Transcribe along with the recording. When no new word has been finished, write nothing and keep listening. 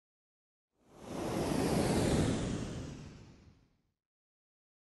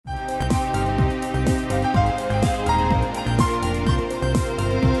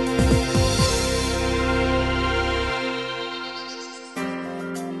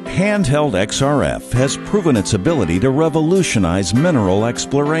Handheld XRF has proven its ability to revolutionize mineral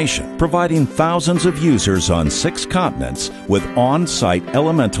exploration, providing thousands of users on 6 continents with on-site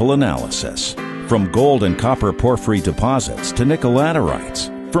elemental analysis. From gold and copper porphyry deposits to nickel laterites,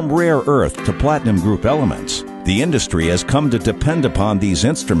 from rare earth to platinum group elements, the industry has come to depend upon these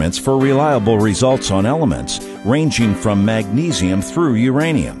instruments for reliable results on elements ranging from magnesium through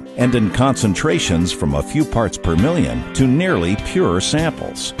uranium, and in concentrations from a few parts per million to nearly pure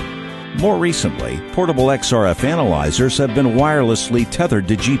samples. More recently, portable XRF analyzers have been wirelessly tethered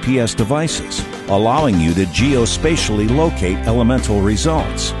to GPS devices, allowing you to geospatially locate elemental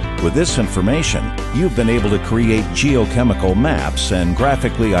results. With this information, you've been able to create geochemical maps and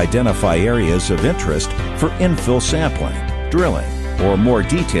graphically identify areas of interest for infill sampling, drilling, or more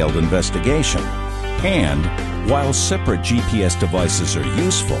detailed investigation. And while separate GPS devices are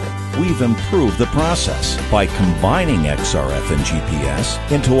useful, we've improved the process by combining XRF and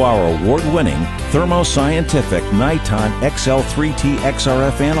GPS into our award-winning Thermo Scientific Niton XL3t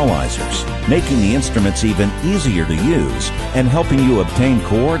XRF analyzers, making the instruments even easier to use and helping you obtain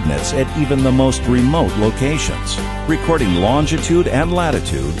coordinates at even the most remote locations, recording longitude and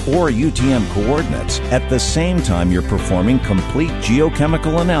latitude or UTM coordinates at the same time you're performing complete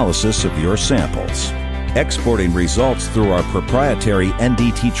geochemical analysis of your samples. Exporting results through our proprietary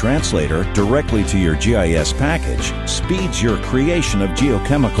NDT translator directly to your GIS package speeds your creation of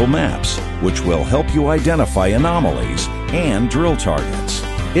geochemical maps, which will help you identify anomalies and drill targets.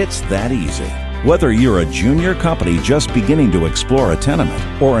 It's that easy. Whether you're a junior company just beginning to explore a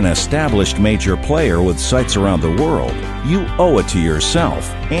tenement or an established major player with sites around the world, you owe it to yourself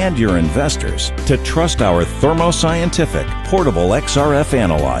and your investors to trust our Thermo Scientific portable XRF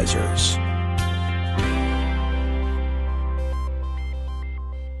analyzers.